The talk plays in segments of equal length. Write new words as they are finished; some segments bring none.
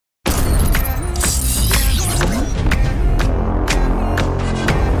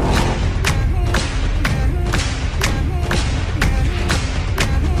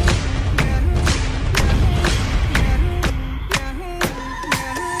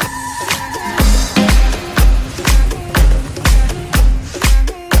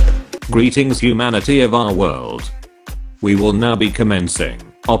Greetings humanity of our world. We will now be commencing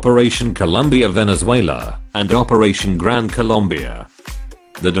Operation ColombiaVenezuela and Operation GranColombia.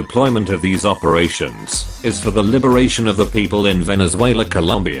 The deployment of these operations is for the liberation of the people in Venezuela,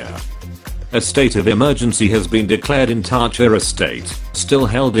 Colombia. A state of emergency has been declared in Táchira state, still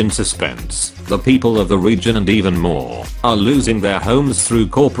held in suspense. The people of the region and even more are losing their homes through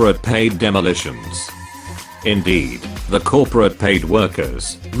corporate paid demolitions. Indeed, the corporate paid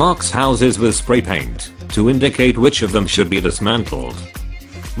workers marks houses with spray paint to indicate which of them should be dismantled.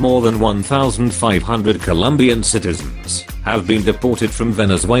 More than 1,500 Colombian citizens have been deported from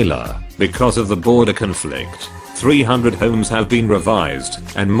Venezuela because of the border conflict. 300 homes have been revised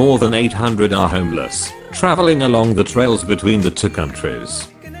and more than 800 are homeless, traveling along the trails between the two countries.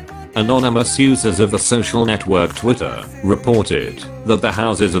 Anonymous users of the social network Twitter reported that the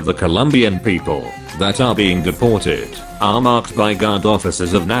houses of the Colombian people that are being deported are marked by guard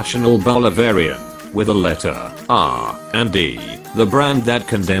officers of National Bolivarian with a letter R and D, the brand that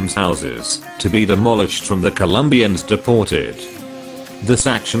condemns houses to be demolished from the Colombians deported. This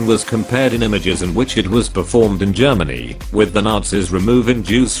action was compared in images in which it was performed in Germany, with the Nazis removing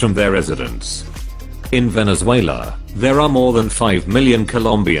Jews from their residence. In Venezuela, there are more than 5 million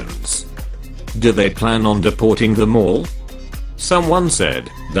Colombians. Do they plan on deporting them all? Someone said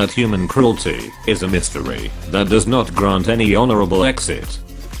that human cruelty is a mystery that does not grant any honorable exit.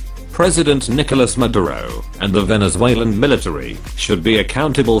 President Nicolas Maduro and the Venezuelan military should be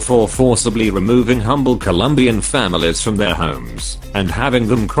accountable for forcibly removing humble Colombian families from their homes and having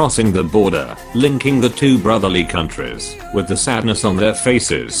them crossing the border, linking the two brotherly countries with the sadness on their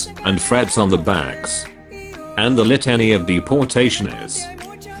faces and frets on the backs. And the litany of deportation is: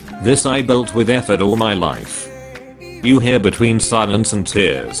 "This I built with effort all my life." You hear between silence and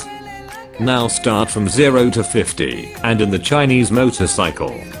tears. Now start from 0 to 50, and in the Chinese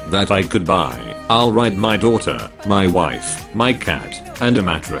motorcycle that I could buy, I'll ride my daughter, my wife, my cat, and a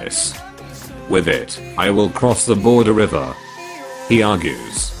mattress. With it, I will cross the border river. He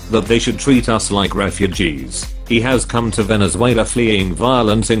argues that they should treat us like refugees. He has come to Venezuela fleeing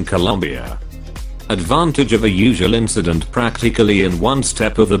violence in Colombia. Advantage of a usual incident practically in one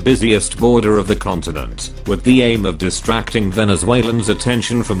step of the busiest border of the continent, with the aim of distracting Venezuelans'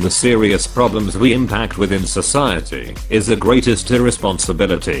 attention from the serious problems we impact within society, is the greatest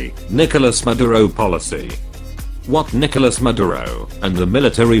irresponsibility, Nicolas Maduro policy. What Nicolas Maduro and the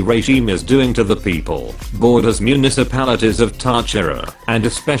military regime is doing to the people, borders municipalities of Táchira, and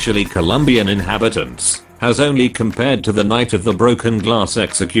especially Colombian inhabitants, has only compared to the night of the broken glass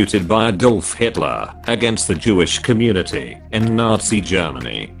executed by Adolf Hitler against the Jewish community in Nazi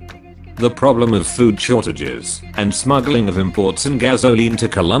Germany. The problem of food shortages and smuggling of imports and gasoline to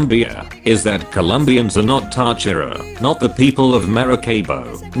Colombia is that Colombians are not Táchira, not the people of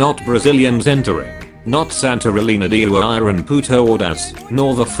Maracaibo, not Brazilians entering, not Santarelina de Iron Puto Ordaz,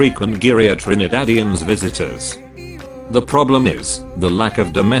 nor the frequent Guerilla Trinidadians visitors. The problem is the lack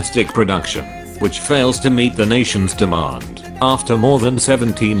of domestic production, which fails to meet the nation's demand after more than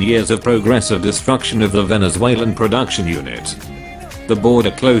 17 years of progressive destruction of the Venezuelan production unit. The border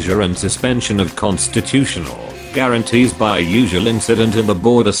closure and suspension of constitutional guarantees by a usual incident in the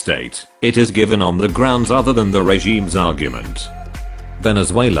border state, it is given on the grounds other than the regime's argument.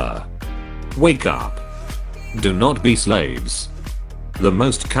 Venezuela, wake up. Do not be slaves. The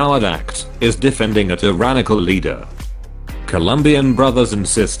most coward act is defending a tyrannical leader. Colombian brothers and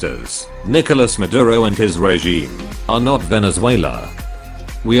sisters, Nicolas Maduro and his regime are not Venezuela.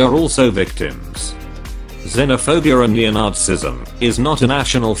 We are also victims. Xenophobia and neo-Nazism is not a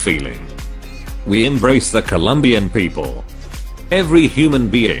national feeling. We embrace the Colombian people. Every human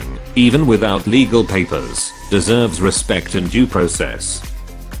being, even without legal papers, deserves respect and due process.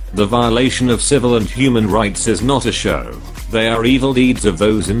 The violation of civil and human rights is not a show, they are evil deeds of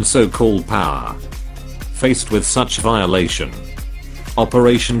those in so-called power. Faced with such violation,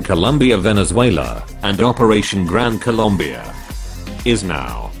 Operation ColombiaVenezuela and Operation GranColombia is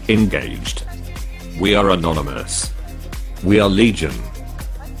now engaged. We are anonymous. We are legion.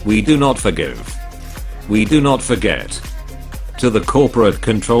 We do not forgive. We do not forget. To the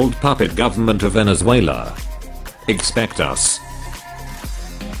corporate-controlled puppet government of Venezuela, expect us.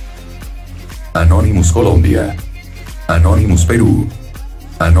 Anonymous Colombia, Anonymous Perú,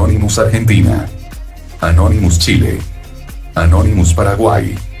 Anonymous Argentina, Anonymous Chile, Anonymous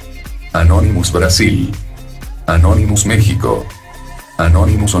Paraguay, Anonymous Brasil, Anonymous México,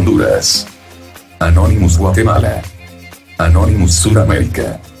 Anonymous Honduras, Anonymous Guatemala, Anonymous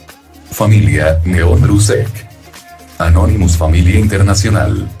Suramérica, Familia Neon Brusec, Anonymous Familia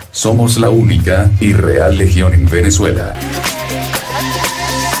Internacional, somos la única y real legión en Venezuela.